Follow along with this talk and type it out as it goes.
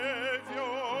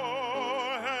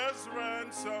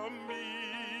ransom me,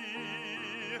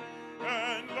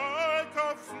 and like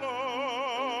a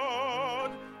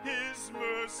flood his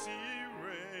mercy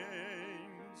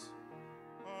reigns,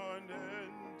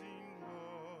 unending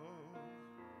love,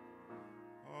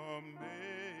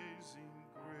 amazing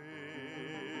grace,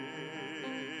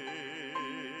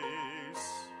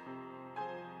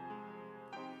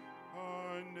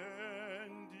 unending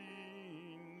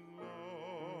love,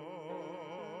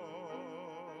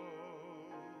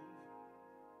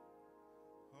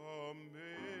 amazing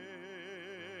grace.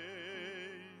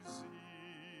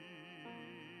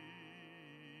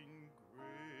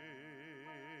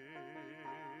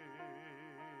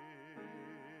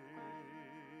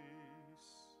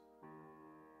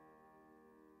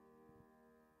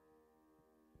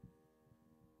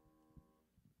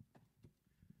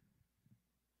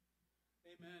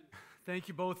 Amen. Thank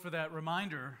you both for that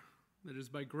reminder that it is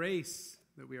by grace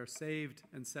that we are saved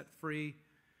and set free.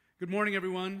 Good morning,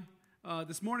 everyone.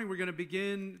 This morning we're going to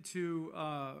begin to,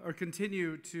 or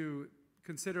continue to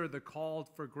consider the call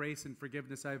for grace and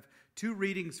forgiveness. I have two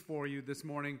readings for you this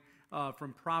morning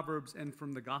from Proverbs and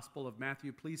from the Gospel of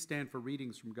Matthew. Please stand for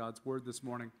readings from God's Word this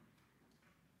morning.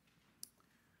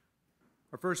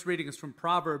 Our first reading is from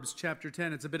Proverbs chapter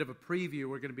 10. It's a bit of a preview.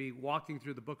 We're going to be walking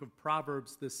through the book of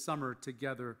Proverbs this summer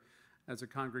together as a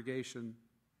congregation.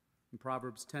 And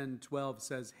Proverbs 10:12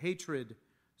 says, "Hatred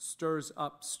stirs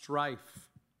up strife,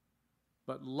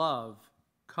 but love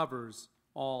covers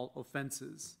all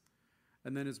offenses."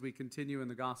 And then as we continue in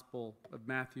the Gospel of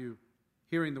Matthew,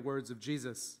 hearing the words of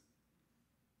Jesus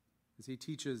as he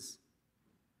teaches,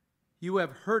 "You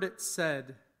have heard it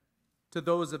said to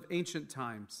those of ancient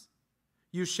times,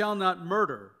 'You shall not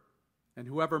murder, and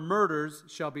whoever murders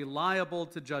shall be liable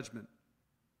to judgment.'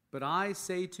 But I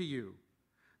say to you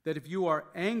that if you are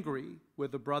angry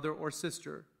with a brother or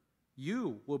sister,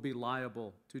 you will be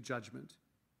liable to judgment.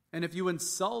 And if you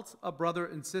insult a brother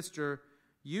and sister,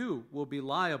 you will be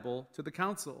liable to the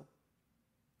council.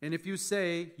 And if you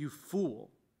say, 'You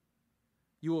fool,'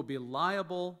 you will be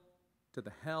liable to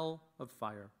the hell of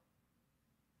fire.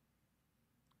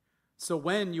 So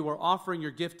when you are offering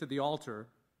your gift to the altar,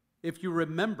 if you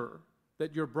remember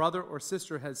that your brother or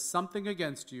sister has something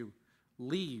against you,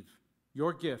 leave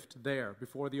your gift there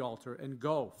before the altar and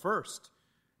go. First,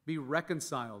 be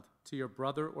reconciled to your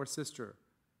brother or sister.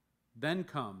 Then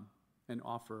come and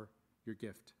offer your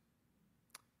gift."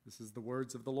 This is the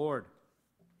words of the Lord.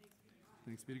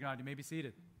 Thanks be to God. You may be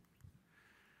seated.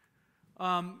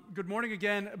 Good morning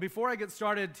again. Before I get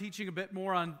started teaching a bit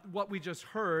more on what we just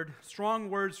heard, strong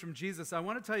words from Jesus, I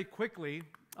want to tell you quickly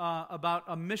about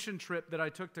a mission trip that I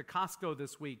took to Costco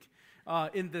this week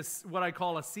in this, what I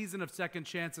call a season of second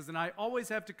chances. And I always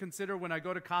have to consider when I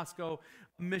go to Costco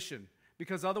a mission,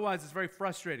 because otherwise it's very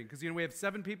frustrating. Because, we have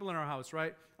 7 people in our house,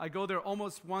 right? I go there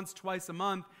almost once, twice a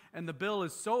month, and the bill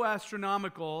is so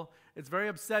astronomical, it's very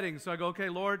upsetting. So I go, okay,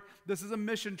 Lord, this is a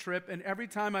mission trip, and every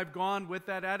time I've gone with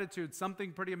that attitude,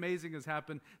 something pretty amazing has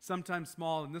happened, sometimes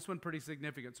small, and this one pretty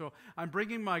significant. So I'm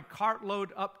bringing my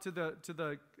cartload up to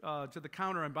the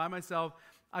counter. I'm by myself.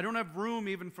 I don't have room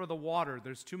even for the water.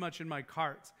 There's too much in my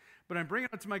carts. But I'm bringing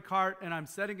it to my cart, and I'm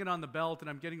setting it on the belt, and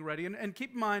I'm getting ready. And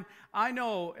keep in mind, I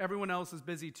know everyone else is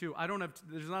busy too.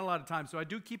 There's not a lot of time, so I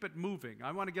do keep it moving.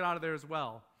 I want to get out of there as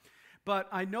well. But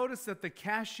I noticed that the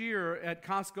cashier at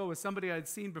Costco was somebody I'd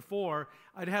seen before.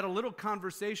 I'd had a little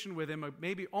conversation with him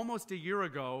maybe almost a year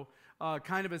ago,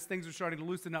 kind of as things were starting to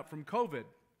loosen up from COVID.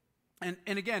 And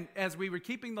again, as we were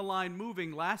keeping the line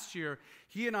moving last year,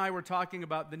 he and I were talking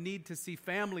about the need to see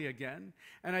family again.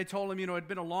 And I told him, it'd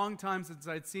been a long time since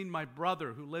I'd seen my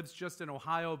brother, who lives just in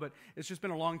Ohio, but it's just been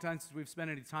a long time since we've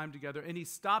spent any time together. And he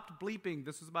stopped bleeping,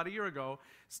 this was about a year ago,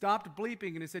 stopped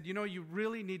bleeping, and he said, you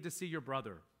really need to see your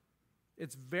brother.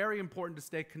 It's very important to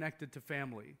stay connected to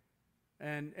family.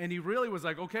 And he really was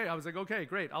like, okay. I was like, okay,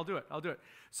 great, I'll do it.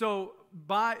 So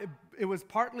it was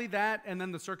partly that, and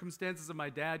then the circumstances of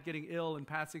my dad getting ill and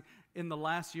passing. In the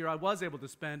last year, I was able to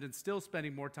spend and still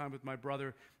spending more time with my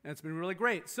brother, and it's been really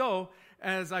great. So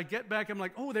as I get back, I'm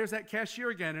like, oh, there's that cashier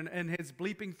again, and he's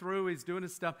bleeping through, he's doing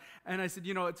his stuff. And I said,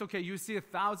 it's okay, you see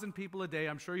 1,000 people a day,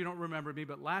 I'm sure you don't remember me,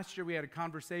 but last year we had a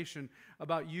conversation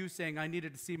about you saying I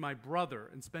needed to see my brother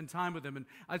and spend time with him, and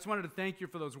I just wanted to thank you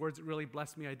for those words. It really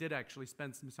blessed me. I did actually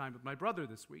spend some time with my brother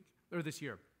this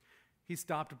year. He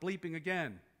stopped bleeping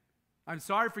again. I'm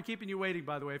sorry for keeping you waiting,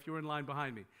 by the way, if you were in line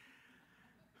behind me.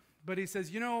 But he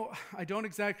says, I don't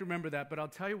exactly remember that, but I'll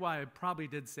tell you why I probably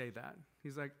did say that.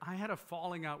 He's like, I had a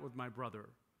falling out with my brother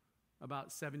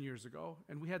about 7 years ago,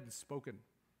 and we hadn't spoken.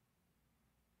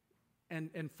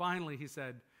 And finally, he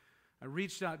said, I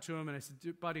reached out to him, and I said,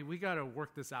 buddy, we got to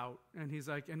work this out. And he's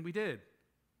like, and we did.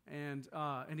 And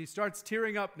he starts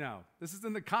tearing up now. This is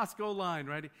in the Costco line,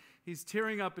 right? He's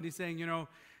tearing up and he's saying,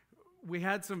 we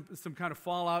had some kind of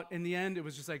fallout. In the end, it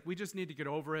was just like, we just need to get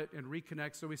over it and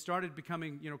reconnect. So we started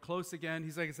becoming, close again.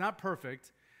 He's like, it's not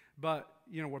perfect, but,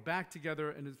 we're back together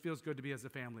and it feels good to be as a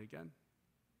family again.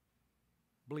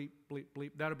 Bleep, bleep,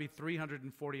 bleep. That'll be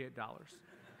 $348.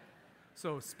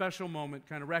 So special moment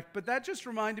kind of wrecked. But that just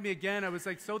reminded me again, I was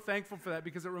like so thankful for that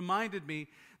because it reminded me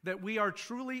that we are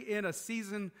truly in a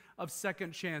season of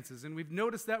second chances. And we've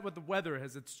noticed that with the weather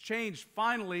as it's changed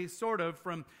finally sort of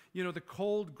from, the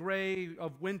cold gray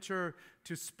of winter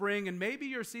to spring. And maybe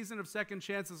your season of second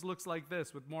chances looks like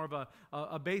this with more of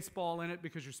a baseball in it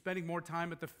because you're spending more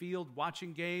time at the field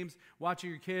watching games, watching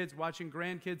your kids, watching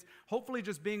grandkids, hopefully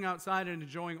just being outside and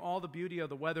enjoying all the beauty of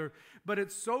the weather. But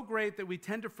it's so great that we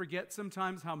tend to forget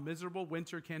sometimes how miserable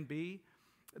winter can be.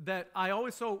 That I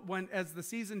always as the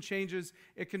season changes,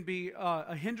 it can be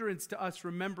a hindrance to us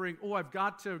remembering, I've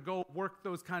got to go work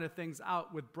those kind of things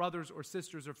out with brothers or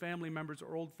sisters or family members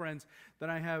or old friends that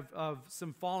I have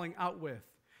some falling out with.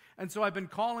 And so I've been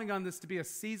calling on this to be a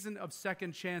season of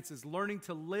second chances, learning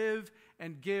to live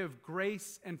and give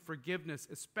grace and forgiveness,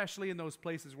 especially in those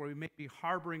places where we may be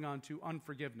harboring onto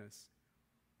unforgiveness.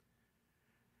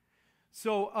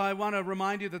 So I want to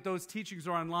remind you that those teachings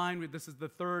are online. This is the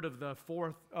third of the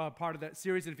fourth part of that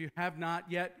series. And if you have not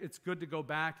yet, it's good to go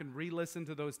back and re-listen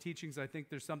to those teachings. I think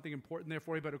there's something important there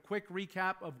for you. But a quick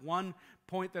recap of one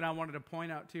point that I wanted to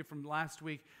point out to you from last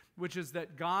week, which is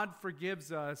that God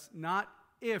forgives us not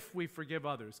if we forgive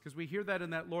others. Because we hear that in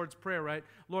that Lord's Prayer, right?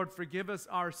 Lord, forgive us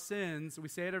our sins. We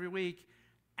say it every week,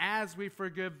 as we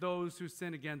forgive those who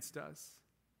sin against us.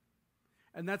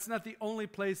 And that's not the only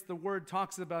place the Word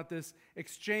talks about this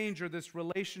exchange or this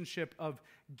relationship of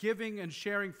giving and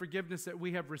sharing forgiveness that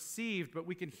we have received. But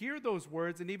we can hear those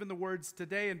words and even the words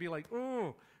today and be like,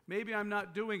 maybe I'm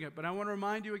not doing it. But I want to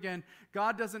remind you again,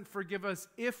 God doesn't forgive us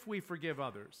if we forgive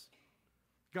others.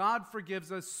 God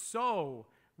forgives us so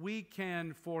we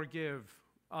can forgive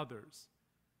others.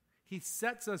 He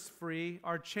sets us free.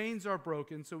 Our chains are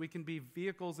broken so we can be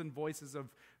vehicles and voices of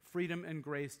freedom and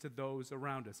grace to those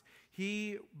around us.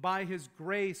 He, by His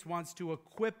grace, wants to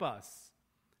equip us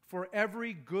for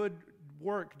every good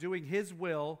work, doing His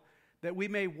will, that we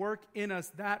may work in us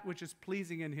that which is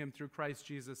pleasing in Him through Christ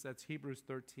Jesus. That's Hebrews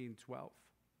 13:12.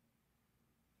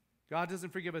 God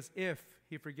doesn't forgive us if,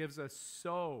 He forgives us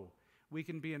so we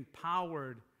can be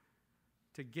empowered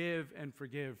to give and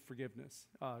forgive forgiveness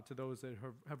to those that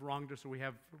have wronged us or we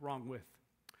have wrong with.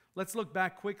 Let's look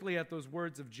back quickly at those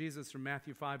words of Jesus from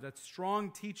Matthew 5. That's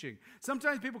strong teaching.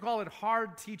 Sometimes people call it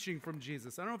hard teaching from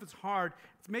Jesus. I don't know if it's hard.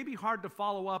 It's maybe hard to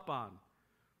follow up on,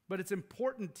 but it's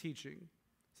important teaching.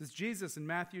 This is Jesus in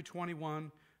Matthew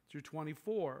 21 through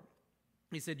 24.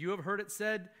 He said, "You have heard it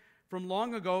said from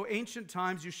long ago, ancient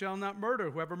times, you shall not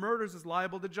murder. Whoever murders is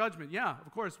liable to judgment." Yeah,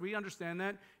 of course, we understand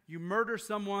that. You murder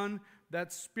someone,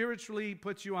 that spiritually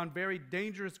puts you on very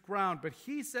dangerous ground. But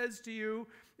He says to you,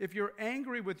 if you're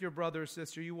angry with your brother or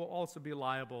sister, you will also be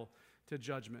liable to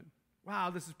judgment. Wow,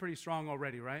 this is pretty strong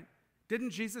already, right?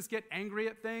 Didn't Jesus get angry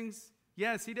at things?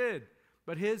 Yes, He did.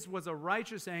 But His was a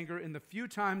righteous anger in the few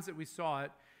times that we saw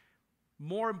it.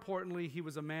 More importantly, He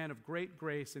was a man of great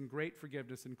grace and great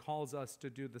forgiveness and calls us to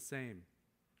do the same.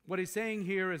 What He's saying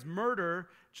here is murder,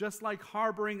 just like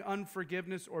harboring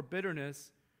unforgiveness or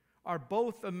bitterness, are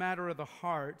both a matter of the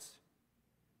heart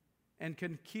and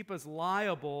can keep us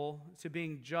liable to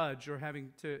being judged or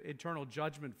having to eternal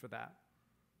judgment for that.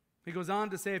 He goes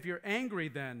on to say, if you're angry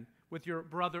then with your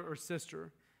brother or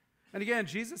sister, and again,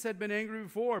 Jesus had been angry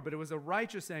before, but it was a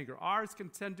righteous anger. Ours can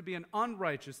tend to be an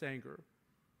unrighteous anger.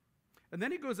 And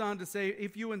then he goes on to say,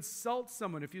 if you insult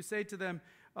someone, if you say to them,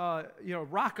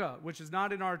 raka, which is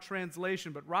not in our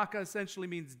translation, but raka essentially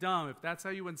means dumb. If that's how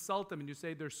you insult them and you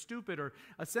say they're stupid or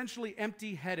essentially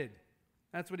empty-headed,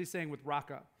 that's what he's saying with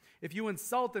raka. If you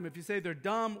insult them, if you say they're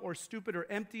dumb or stupid or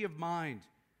empty of mind,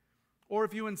 or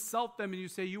if you insult them and you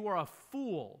say you are a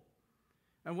fool.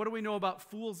 And what do we know about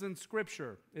fools in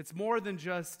Scripture? It's more than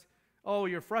just,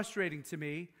 you're frustrating to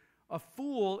me. A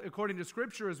fool, according to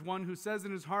Scripture, is one who says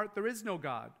in his heart there is no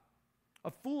God.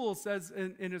 A fool says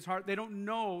in his heart they don't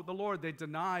know the Lord. They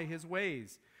deny His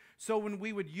ways. So when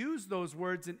we would use those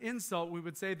words in insult, we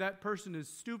would say that person is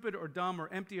stupid or dumb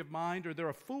or empty of mind, or they're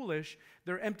a foolish,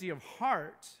 they're empty of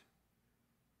heart.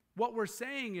 What we're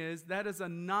saying is that is a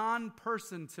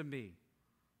non-person to me.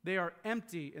 They are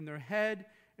empty in their head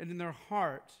and in their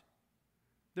heart.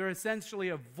 They're essentially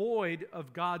a void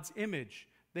of God's image.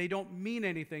 They don't mean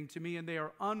anything to me, and they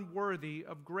are unworthy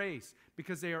of grace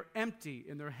because they are empty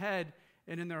in their head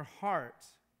and in their heart.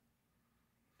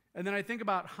 And then I think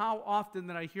about how often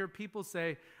that I hear people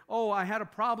say, oh, I had a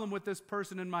problem with this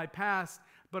person in my past,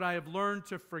 but I have learned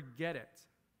to forget it.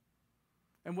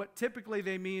 And what typically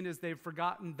they mean is they've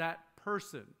forgotten that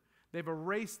person. They've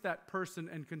erased that person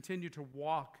and continue to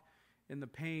walk in the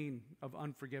pain of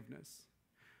unforgiveness.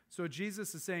 So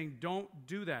Jesus is saying, don't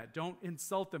do that. Don't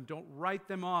insult them. Don't write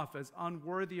them off as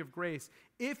unworthy of grace.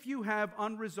 If you have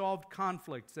unresolved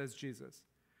conflict, says Jesus,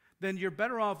 then you're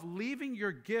better off leaving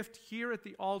your gift here at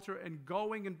the altar and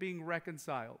going and being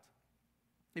reconciled.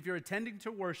 If you're attending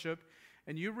to worship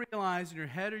and you realize in your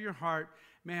head or your heart,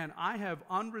 man, I have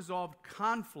unresolved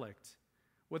conflict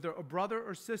with a brother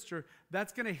or sister,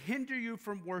 that's going to hinder you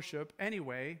from worship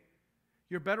anyway.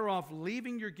 You're better off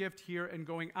leaving your gift here and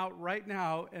going out right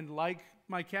now and, like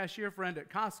my cashier friend at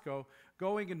Costco,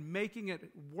 going and making it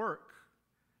work,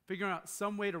 figuring out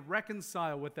some way to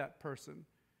reconcile with that person.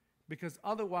 Because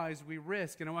otherwise we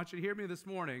risk, and I want you to hear me this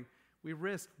morning, we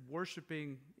risk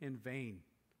worshiping in vain.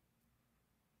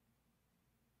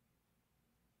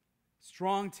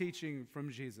 Strong teaching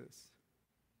from Jesus.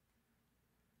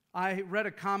 I read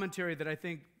a commentary that I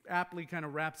think aptly kind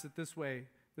of wraps it this way.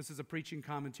 This is a preaching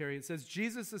commentary. It says,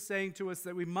 Jesus is saying to us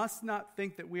that we must not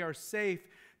think that we are safe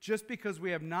just because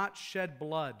we have not shed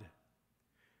blood.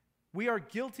 We are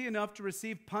guilty enough to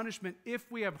receive punishment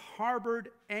if we have harbored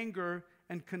anger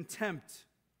and contempt.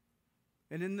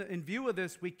 And in view of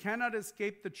this, we cannot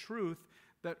escape the truth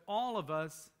that all of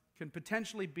us can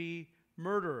potentially be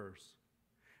murderers.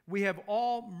 We have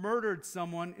all murdered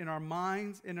someone in our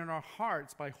minds and in our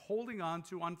hearts by holding on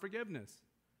to unforgiveness.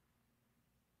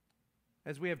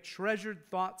 As we have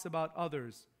treasured thoughts about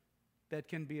others that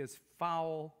can be as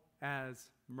foul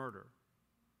as murder.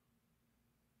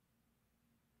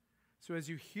 So as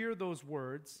you hear those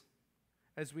words,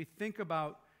 as we think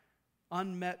about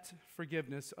unmet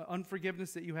forgiveness,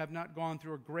 unforgiveness that you have not gone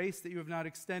through, or grace that you have not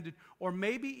extended, or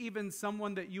maybe even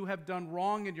someone that you have done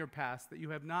wrong in your past that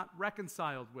you have not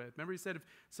reconciled with. Remember he said if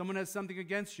someone has something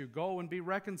against you, go and be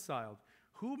reconciled.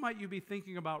 Who might you be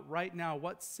thinking about right now?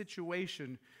 What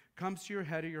situation comes to your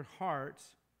head or your heart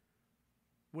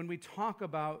when we talk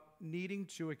about needing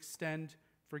to extend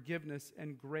forgiveness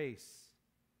and grace?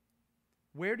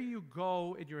 Where do you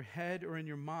go in your head or in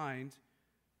your mind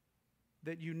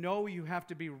that you know you have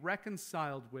to be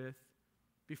reconciled with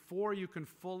before you can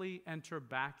fully enter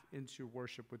back into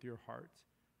worship with your heart?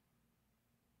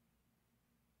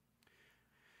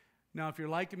 Now, if you're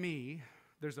like me,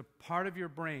 there's a part of your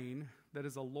brain that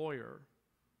is a lawyer,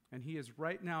 and he is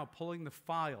right now pulling the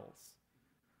files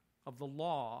of the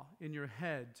law in your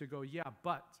head to go, yeah,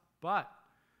 but,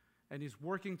 and he's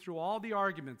working through all the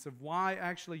arguments of why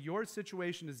actually your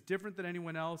situation is different than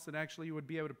anyone else and actually you would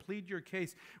be able to plead your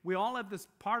case. We all have this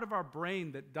part of our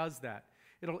brain that does that.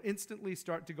 It'll instantly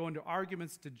start to go into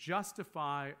arguments to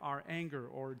justify our anger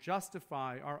or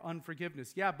justify our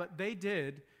unforgiveness. Yeah, but they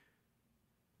did.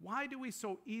 Why do we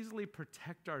so easily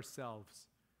protect ourselves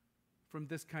from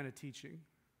this kind of teaching?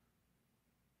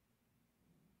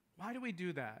 Why do we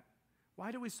do that?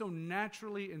 Why do we so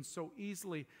naturally and so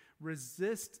easily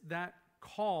resist that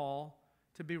call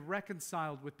to be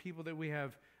reconciled with people that we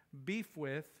have beef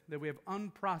with, that we have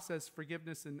unprocessed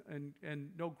forgiveness and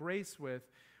no grace with?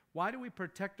 Why do we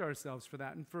protect ourselves for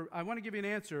that? And I want to give you an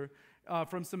answer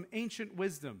from some ancient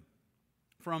wisdom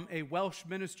from a Welsh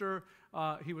minister.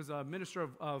 He was a minister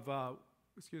of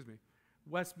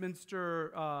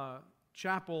Westminster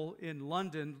Chapel in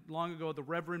London long ago, the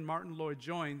Reverend Martin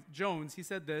Lloyd-Jones. He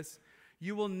said this: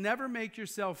 "You will never make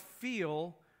yourself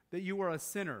feel that you are a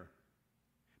sinner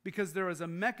because there is a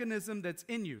mechanism that's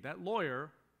in you," that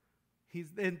lawyer,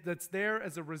 that's there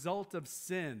as a result of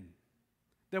sin,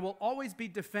 that will always be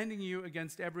defending you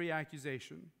against every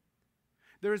accusation.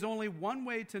 There is only one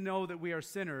way to know that we are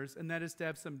sinners, and that is to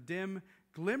have some dim,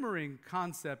 glimmering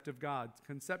conception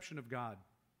of God,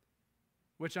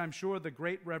 which I'm sure the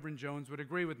great Reverend Jones would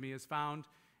agree with me is found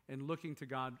in looking to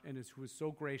God and who is so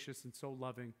gracious and so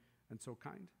loving and so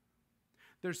kind.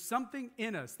 There's something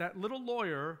in us, that little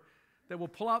lawyer, that will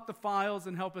pull out the files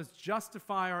and help us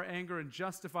justify our anger and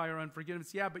justify our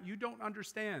unforgiveness. Yeah, but you don't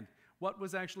understand what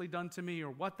was actually done to me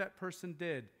or what that person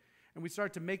did. And we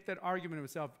start to make that argument of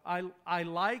ourselves. I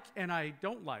like and I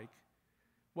don't like.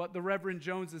 What the Reverend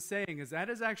Jones is saying is that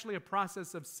is actually a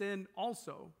process of sin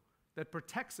also that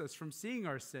protects us from seeing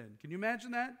our sin. Can you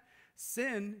imagine that?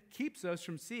 Sin keeps us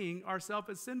from seeing ourselves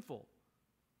as sinful.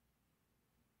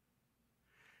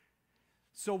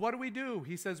 So what do?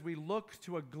 He says we look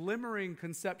to a glimmering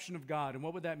conception of God. And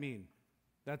what would that mean?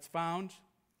 That's found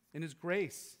in his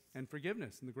grace and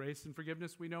forgiveness. And the grace and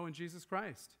forgiveness we know in Jesus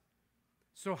Christ.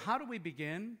 So how do we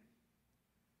begin?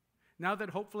 Now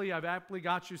that hopefully I've aptly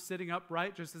got you sitting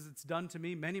upright, just as it's done to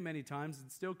me many, many times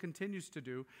and still continues to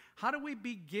do, how do we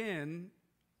begin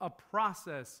a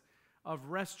process of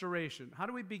restoration? How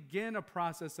do we begin a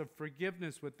process of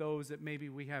forgiveness with those that maybe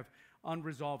we have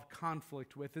unresolved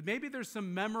conflict with? And maybe there's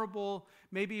some memorable,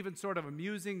 maybe even sort of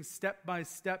amusing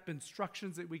step-by-step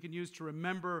instructions that we can use to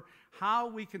remember how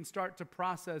we can start to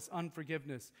process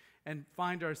unforgiveness and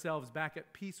find ourselves back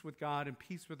at peace with God and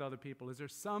peace with other people. Is there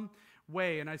some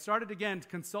way? And I started again to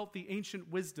consult the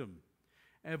ancient wisdom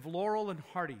of Laurel and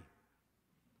Hardy.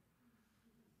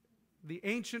 The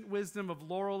ancient wisdom of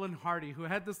Laurel and Hardy, who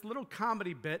had this little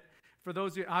comedy bit. For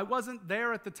those of you, I wasn't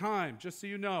there at the time, just so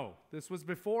you know. This was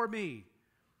before me.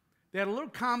 They had a little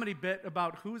comedy bit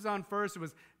about who's on first. It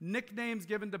was nicknames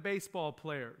given to baseball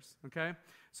players, okay?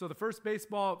 So the first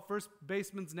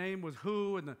baseman's name was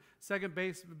who, and the second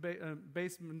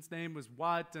baseman's name was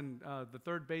what, and the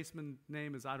third baseman's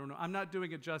name is I don't know. I'm not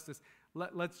doing it justice.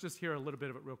 Let's just hear a little bit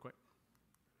of it real quick.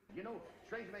 You know,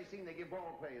 strange it may seem, they give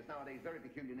ball players nowadays very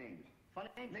peculiar names. Funny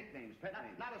names? Nicknames, pet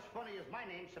names. Not as funny as my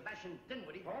name, Sebastian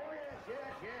Dinwiddie. Oh, yes.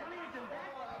 Funnier than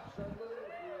that? Oh, absolutely.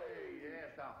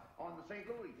 Yes. Now, on the St.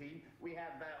 Louis team, we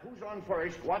have who's on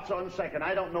first, what's on second,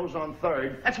 I don't know's on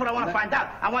third. That's what I want to find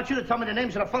out. I want you to tell me the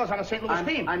names of the fellas on the St. Louis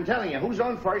team. I'm telling you, who's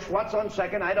on first, what's on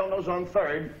second, I don't know's on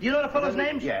third. You know the fellas'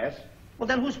 names? Yes. Well,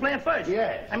 then who's playing first?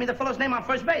 Yes. I mean the fellow's name on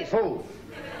first base. Who?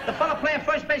 The fellow playing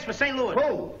first base for St. Louis.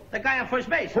 Who? The guy on first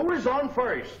base. Who is on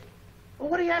first? Well,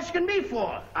 what are you asking me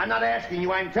for? I'm not asking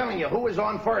you, I'm telling you, who is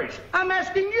on first? I'm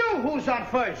asking you who's on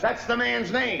first. That's the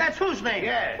man's name. That's whose name?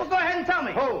 Yes. Well, go ahead and tell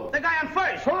me. Who? The guy on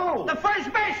first. Who? The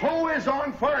first base. Who is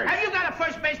on first? Have you got a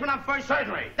first baseman on first?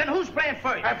 Certainly. Then who's playing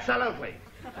first? Absolutely.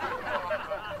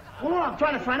 Well, all I'm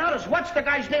trying to find out is what's the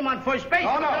guy's name on first base?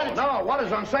 Oh, no, what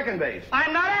is on second base?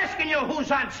 I'm not asking you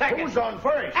who's on second. Who's on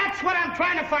first? That's what I'm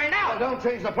trying to find out. Well, don't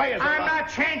change the players. I'm not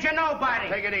changing nobody.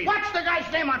 Take it easy. What's the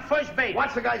guy's name on first base?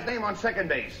 What's the guy's name on second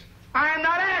base? I'm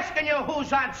not asking you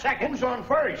who's on second. Who's on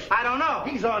first? I don't know.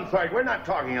 He's on third. We're not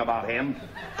talking about him.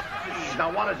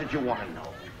 Now, what is it you want to know?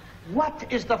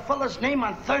 What is the fella's name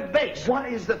on third base?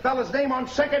 What is the fella's name on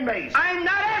second base? I'm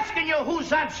not asking you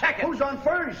who's on second. Who's on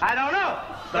first? I don't know.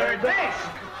 Third base.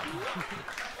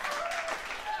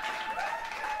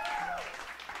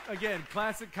 Again,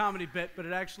 classic comedy bit, but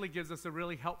it actually gives us a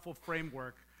really helpful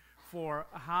framework for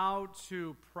how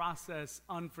to process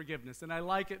unforgiveness. And I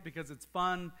like it because it's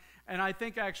fun. And I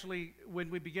think actually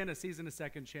when we begin a season of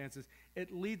second chances,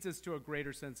 it leads us to a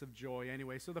greater sense of joy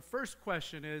anyway. So the first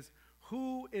question is,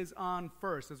 who is on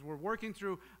first? As we're working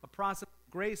through a process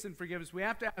of grace and forgiveness, we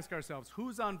have to ask ourselves,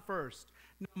 who's on first?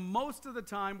 Now, most of the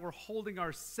time, we're holding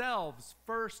ourselves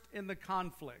first in the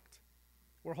conflict.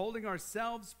 We're holding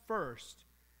ourselves first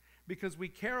because we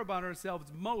care about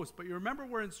ourselves most. But you remember,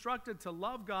 we're instructed to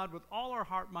love God with all our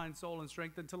heart, mind, soul, and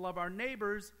strength, and to love our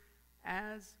neighbors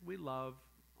as we love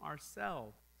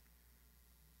ourselves.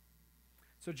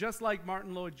 So just like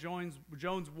Martin Lloyd-Jones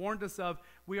warned us of,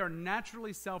 we are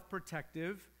naturally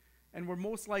self-protective, and we're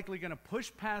most likely going to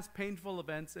push past painful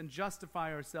events and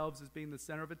justify ourselves as being the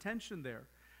center of attention there.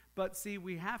 But see,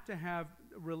 we have to have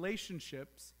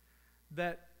relationships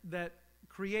that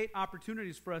create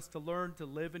opportunities for us to learn to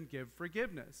live and give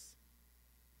forgiveness.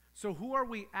 So who are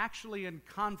we actually in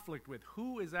conflict with?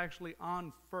 Who is actually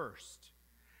on first?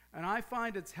 And I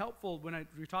find it's helpful when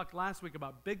we talked last week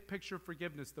about big picture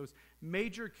forgiveness, those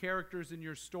major characters in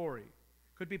your story.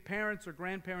 Could be parents or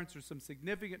grandparents or some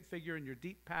significant figure in your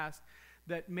deep past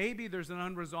that maybe there's an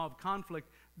unresolved conflict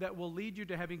that will lead you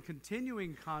to having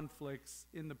continuing conflicts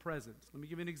in the present. Let me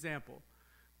give you an example.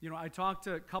 You know, I talk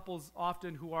to couples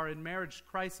often who are in marriage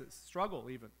crisis, struggle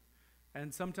even.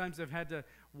 And sometimes I've had to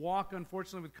walk,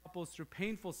 unfortunately, with couples through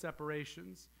painful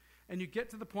separations. And you get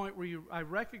to the point where I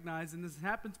recognize, and this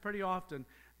happens pretty often,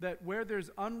 that where there's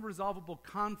unresolvable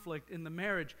conflict in the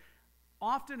marriage,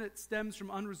 often it stems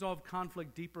from unresolved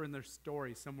conflict deeper in their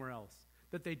story somewhere else,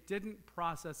 that they didn't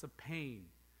process a pain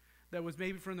that was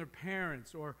maybe from their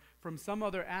parents or from some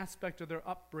other aspect of their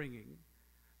upbringing,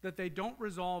 that they don't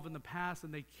resolve in the past,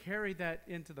 and they carry that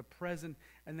into the present,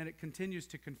 and then it continues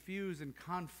to confuse and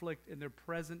conflict in their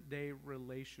present-day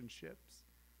relationships.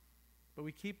 But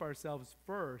we keep ourselves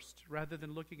first rather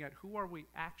than looking at who are we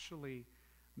actually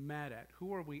mad at?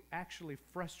 Who are we actually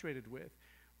frustrated with?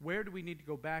 Where do we need to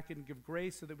go back and give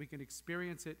grace so that we can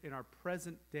experience it in our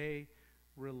present-day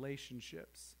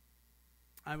relationships?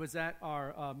 I was at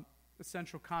our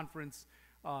Central Conference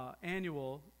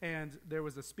annual, and there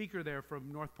was a speaker there from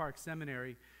North Park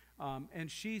Seminary, and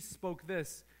she spoke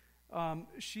this.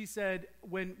 She said,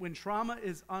 when trauma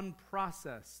is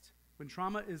unprocessed,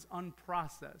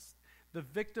 the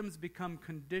victims become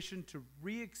conditioned to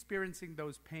re-experiencing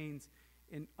those pains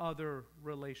in other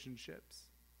relationships.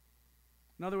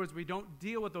 In other words, we don't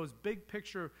deal with those big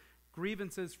picture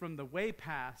grievances from the way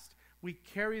past. We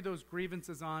carry those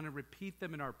grievances on and repeat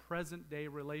them in our present day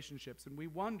relationships. And we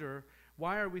wonder,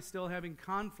 why are we still having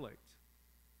conflict?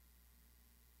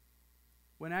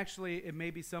 When actually it may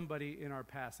be somebody in our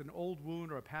past, an old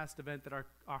wound or a past event that our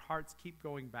hearts keep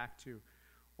going back to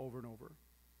over and over.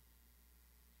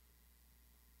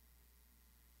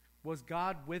 Was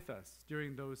God with us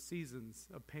during those seasons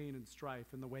of pain and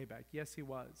strife in the way back? Yes, he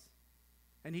was.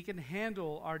 And he can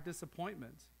handle our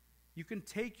disappointment. You can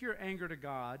take your anger to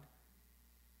God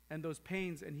and those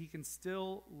pains, and he can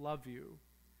still love you.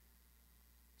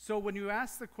 So when you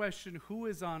ask the question, who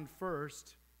is on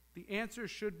first, the answer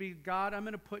should be, God, I'm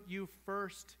going to put you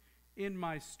first in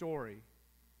my story.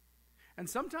 And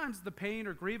sometimes the pain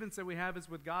or grievance that we have is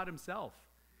with God himself,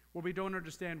 where we don't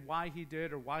understand why he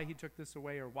did or why he took this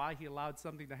away or why he allowed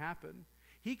something to happen.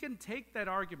 He can take that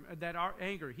argument, that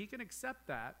anger, he can accept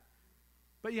that,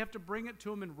 but you have to bring it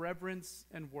to him in reverence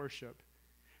and worship.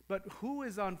 But who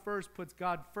is on first puts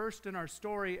God first in our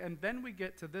story, and then we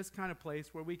get to this kind of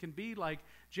place where we can be like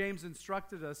James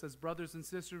instructed us as brothers and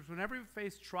sisters. Whenever we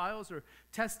face trials or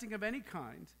testing of any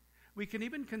kind, we can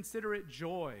even consider it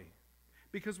joy,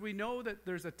 because we know that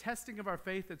there's a testing of our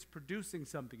faith that's producing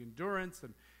something, endurance,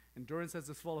 and endurance has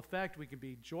this full effect. We can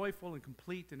be joyful and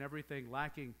complete in everything,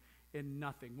 lacking in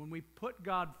nothing. When we put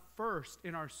God first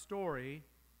in our story,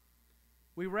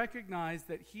 we recognize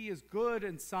that he is good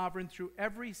and sovereign through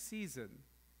every season.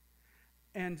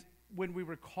 And when we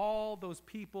recall those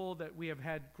people that we have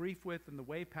had grief with in the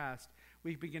way past,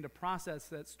 we begin to process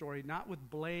that story, not with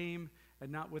blame and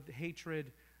not with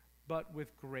hatred, but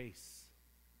with grace.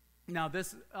 Now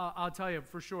this, I'll tell you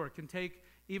for sure, can take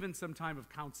even some time of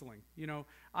counseling. You know,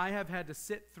 I have had to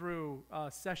sit through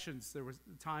sessions. There was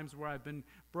times where I've been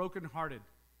brokenhearted,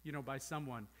 by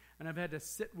someone. And I've had to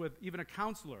sit with even a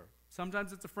counselor.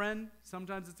 Sometimes it's a friend,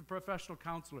 sometimes it's a professional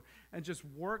counselor, and just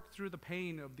work through the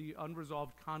pain of the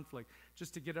unresolved conflict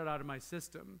just to get it out of my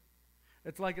system.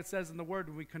 It's like it says in the Word,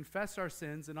 when we confess our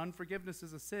sins and unforgiveness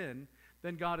is a sin,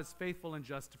 then God is faithful and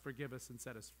just to forgive us and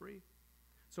set us free.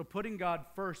 So putting God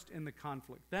first in the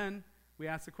conflict. Then we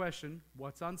ask the question,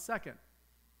 what's on second?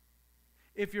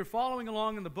 If you're following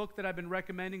along in the book that I've been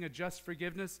recommending, A Just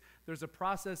Forgiveness, there's a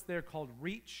process there called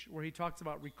REACH, where he talks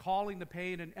about recalling the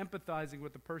pain and empathizing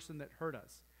with the person that hurt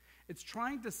us. It's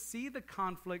trying to see the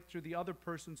conflict through the other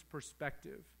person's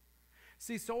perspective.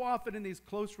 See, so often in these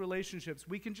close relationships,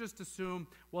 we can just assume,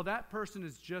 well, that person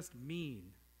is just mean.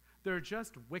 They're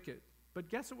just wicked. But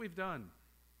guess what we've done?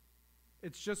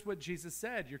 It's just what Jesus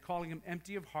said. You're calling him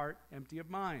empty of heart, empty of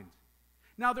mind.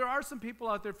 Now, there are some people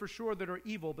out there for sure that are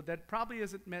evil, but that probably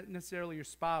isn't necessarily your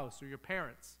spouse or your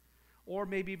parents, or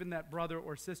maybe even that brother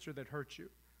or sister that hurt you.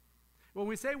 When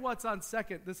we say what's on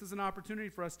second, this is an opportunity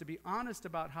for us to be honest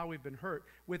about how we've been hurt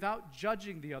without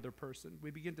judging the other person. We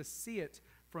begin to see it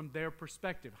from their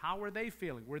perspective. How were they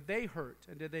feeling? Were they hurt?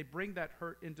 And did they bring that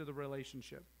hurt into the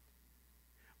relationship?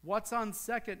 What's on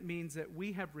second means that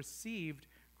we have received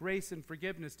grace and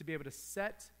forgiveness to be able to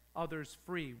set others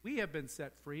free. We have been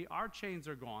set free. Our chains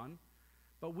are gone,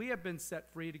 but we have been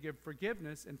set free to give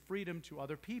forgiveness and freedom to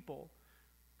other people.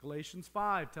 Galatians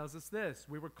 5 tells us this: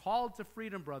 we were called to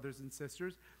freedom, brothers and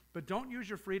sisters, but don't use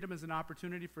your freedom as an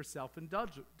opportunity for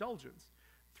self-indulgence.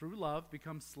 Through love,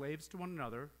 become slaves to one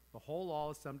another. The whole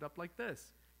law is summed up like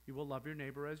this: you will love your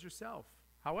neighbor as yourself.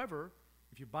 However,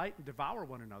 if you bite and devour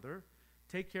one another,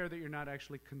 take care that you're not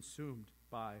actually consumed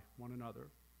by one another.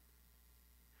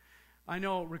 I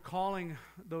know recalling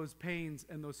those pains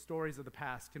and those stories of the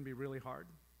past can be really hard.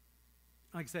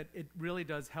 Like I said, it really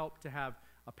does help to have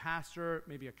a pastor,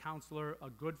 maybe a counselor, a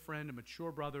good friend, a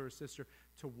mature brother or sister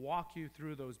to walk you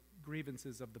through those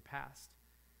grievances of the past.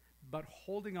 But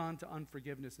holding on to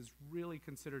unforgiveness is really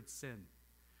considered sin.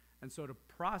 And so to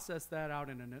process that out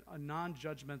in a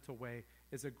non-judgmental way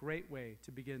is a great way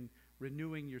to begin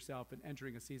renewing yourself and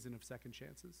entering a season of second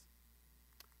chances.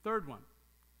 Third one.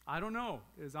 I don't know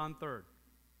is on third.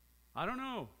 I don't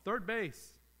know. Third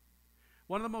base.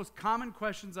 One of the most common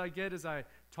questions I get as I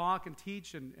talk and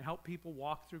teach and help people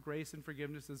walk through grace and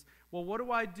forgiveness is, well, what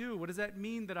do I do? What does that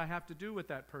mean that I have to do with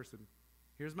that person?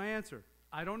 Here's my answer.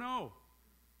 I don't know.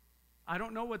 I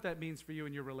don't know what that means for you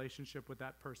in your relationship with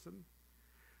that person.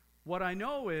 What I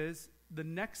know is the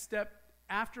next step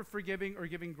after forgiving or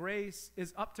giving grace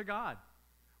is up to God.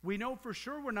 We know for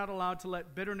sure we're not allowed to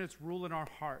let bitterness rule in our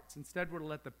hearts. Instead, we're to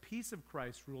let the peace of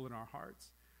Christ rule in our hearts.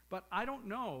 But I don't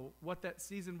know what that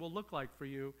season will look like for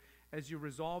you as you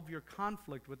resolve your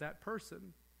conflict with that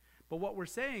person. But what we're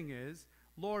saying is,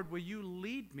 Lord, will you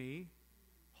lead me?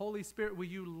 Holy Spirit, will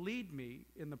you lead me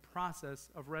in the process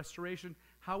of restoration,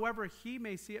 however he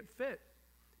may see it fit?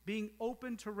 Being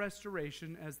open to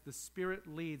restoration as the Spirit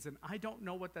leads. And I don't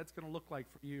know what that's going to look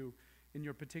like for you in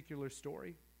your particular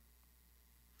story.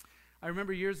 I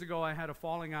remember years ago I had a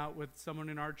falling out with someone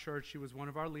in our church. She was one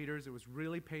of our leaders. It was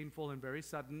really painful and very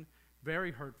sudden,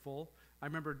 very hurtful. I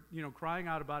remember, crying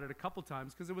out about it a couple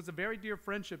times because it was a very dear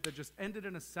friendship that just ended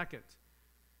in a second.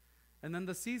 And then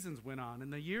the seasons went on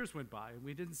and the years went by and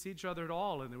we didn't see each other at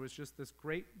all, and there was just this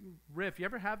great rift. You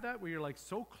ever have that where you're like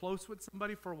so close with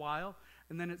somebody for a while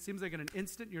and then it seems like in an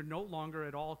instant you're no longer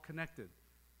at all connected?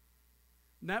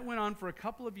 And that went on for a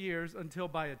couple of years until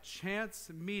by a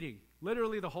chance meeting,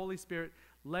 literally the Holy Spirit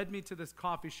led me to this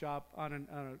coffee shop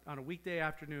on a weekday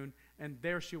afternoon, and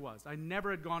there she was. I never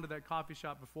had gone to that coffee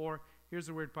shop before. Here's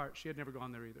the weird part. She had never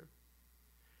gone there either.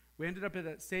 We ended up at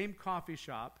that same coffee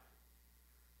shop,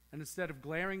 and instead of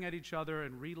glaring at each other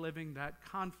and reliving that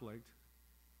conflict,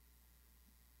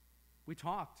 we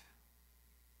talked.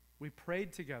 We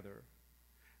prayed together.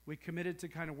 We committed to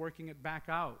kind of working it back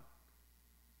out.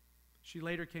 She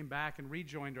later came back and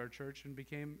rejoined our church and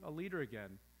became a leader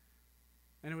again.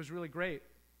 And it was really great.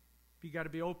 You got to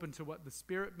be open to what the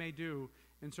Spirit may do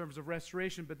in terms of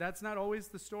restoration, but that's not always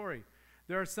the story.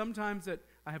 There are some times that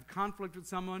I have conflict with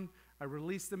someone, I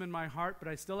release them in my heart, but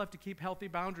I still have to keep healthy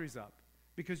boundaries up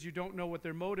because you don't know what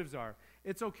their motives are.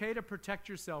 It's okay to protect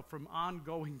yourself from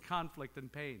ongoing conflict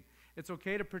and pain. It's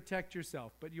okay to protect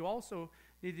yourself, but you also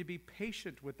need to be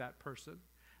patient with that person,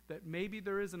 that maybe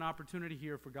there is an opportunity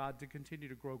here for God to continue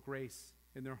to grow grace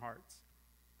in their hearts.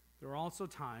 There are also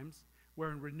times where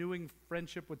in renewing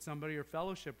friendship with somebody or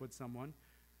fellowship with someone,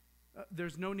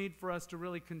 there's no need for us to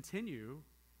really continue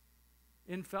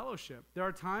in fellowship. There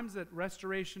are times that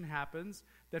restoration happens,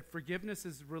 that forgiveness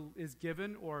is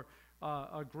given, or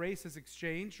a grace is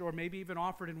exchanged, or maybe even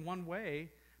offered in one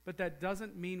way, but that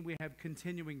doesn't mean we have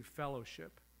continuing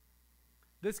fellowship.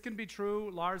 This can be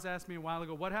true. Lars asked me a while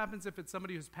ago, what happens if it's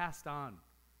somebody who's passed on?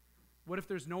 What if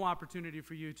there's no opportunity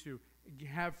for you to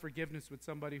have forgiveness with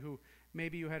somebody who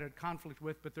maybe you had a conflict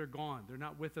with, but they're gone. They're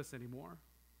not with us anymore.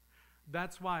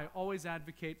 That's why I always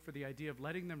advocate for the idea of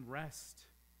letting them rest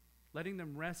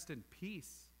in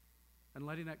peace, and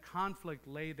letting that conflict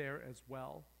lay there as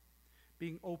well.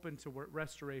 Being open to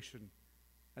restoration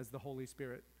as the Holy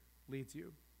Spirit leads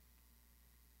you.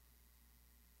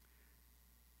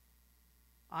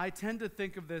 I tend to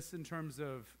think of this in terms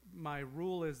of my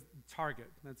rule is Target.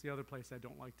 That's the other place I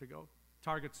don't like to go.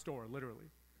 Target store,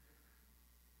 literally.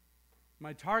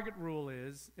 My Target rule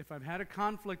is, if I've had a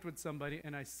conflict with somebody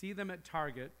and I see them at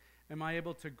Target, am I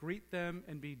able to greet them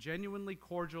and be genuinely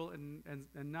cordial and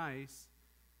nice,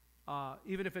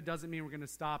 even if it doesn't mean we're going to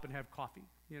stop and have coffee,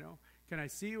 Can I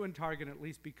see you in Target and at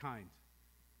least be kind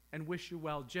and wish you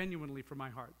well genuinely from my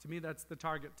heart? To me, that's the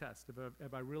Target test.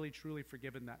 Have I really, truly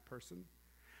forgiven that person?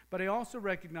 But I also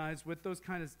recognize with those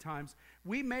kind of times,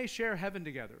 we may share heaven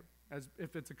together, as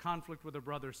if it's a conflict with a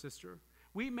brother or sister.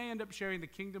 We may end up sharing the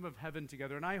kingdom of heaven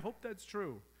together, and I hope that's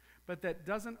true. But that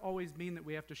doesn't always mean that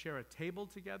we have to share a table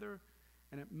together,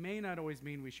 and it may not always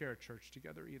mean we share a church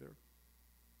together either.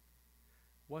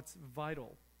 What's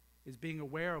vital is being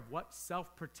aware of what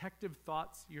self-protective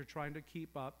thoughts you're trying to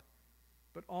keep up,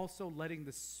 but also letting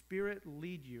the Spirit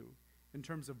lead you in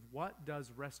terms of what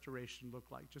does restoration look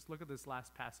like. Just look at this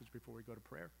last passage before we go to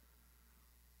prayer.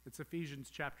 It's Ephesians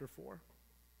chapter 4.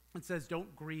 It says,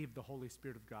 "Don't grieve the Holy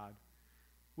Spirit of God,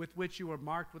 with which you are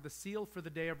marked with a seal for the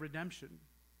day of redemption."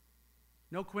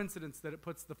 No coincidence that it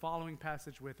puts the following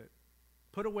passage with it.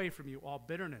 "Put away from you all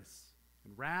bitterness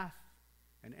and wrath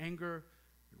and anger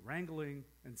and wrangling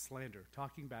and slander,"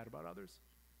 talking bad about others.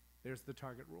 There's the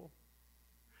Target rule.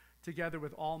 "Together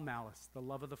with all malice, the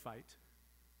love of the fight.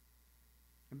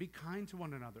 And be kind to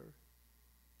one another.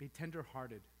 Be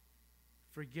tender-hearted,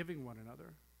 forgiving one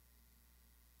another,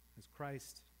 as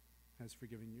Christ has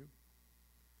forgiven you."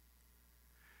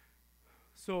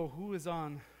 So, who is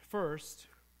on first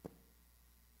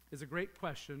is a great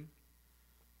question,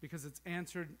 because it's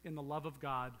answered in the love of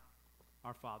God,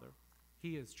 our Father.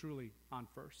 He is truly on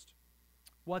first.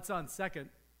 What's on second?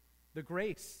 The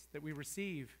grace that we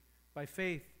receive by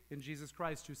faith in Jesus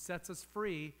Christ, who sets us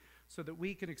free so that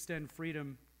we can extend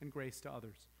freedom and grace to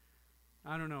others.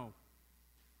 I don't know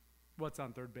what's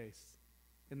on third base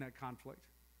in that conflict,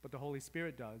 but the Holy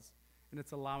Spirit does, and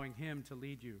it's allowing Him to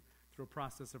lead you through a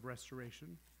process of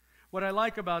restoration. What I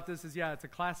like about this is, it's a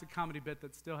classic comedy bit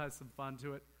that still has some fun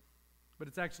to it, but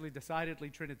it's actually decidedly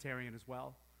Trinitarian as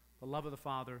well. The love of the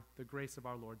Father, the grace of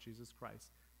our Lord Jesus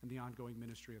Christ, and the ongoing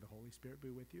ministry of the Holy Spirit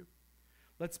be with you.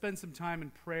 Let's spend some time in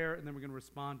prayer, and then we're going to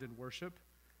respond in worship.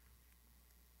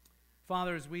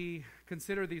 Father, as we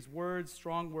consider these words,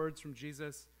 strong words from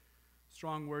Jesus,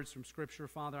 strong words from Scripture,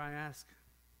 Father, I ask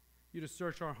you to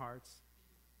search our hearts.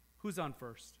 Who's on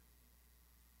first?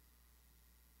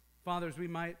 Fathers, we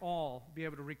might all be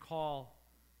able to recall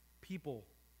people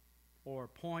or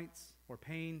points or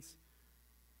pains.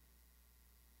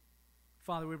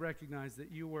 Father, we recognize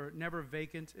that you were never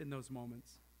vacant in those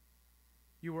moments.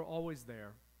 You were always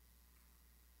there,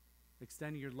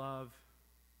 extending your love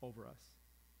over us.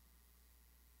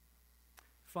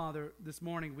 Father, this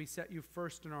morning we set you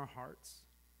first in our hearts,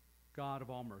 God of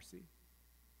all mercy.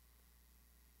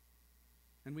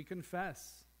 And we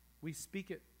confess, we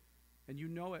speak it, and you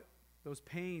know it, those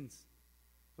pains,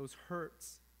 those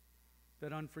hurts,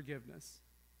 that unforgiveness.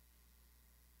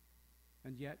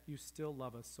 And yet you still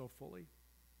love us so fully.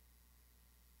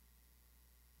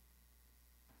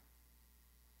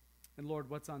 And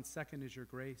Lord, what's on second is your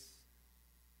grace.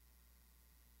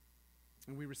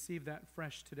 And we receive that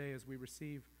fresh today as we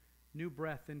receive new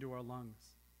breath into our lungs.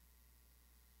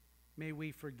 May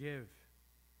we forgive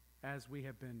as we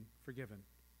have been forgiven.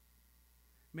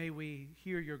 May we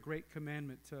hear your great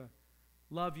commandment to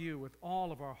love you with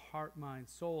all of our heart, mind,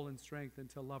 soul, and strength,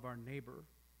 and to love our neighbor,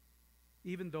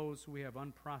 even those who we have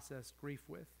unprocessed grief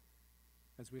with,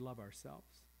 as we love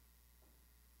ourselves.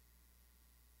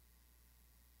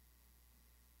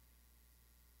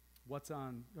 What's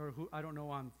on, or who, I don't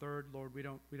know, on third, Lord, we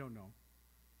don't know.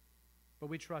 But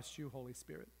we trust you, Holy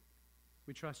Spirit.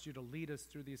 We trust you to lead us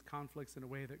through these conflicts in a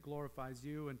way that glorifies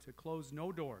you and to close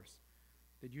no doors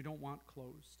that you don't want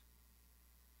closed.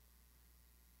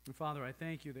 And Father, I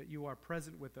thank you that you are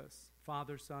present with us,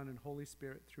 Father, Son, and Holy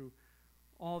Spirit, through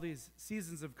all these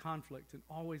seasons of conflict, and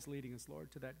always leading us,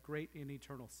 Lord, to that great and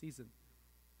eternal season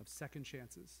of second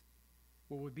chances,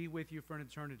 where we'll be with you for an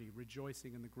eternity,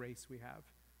 rejoicing in the grace we have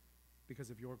because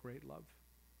of your great love.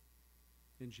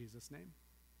 In Jesus' name,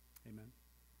 amen.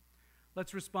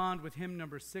 Let's respond with hymn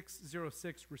number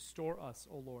 606, Restore Us,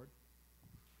 O Lord.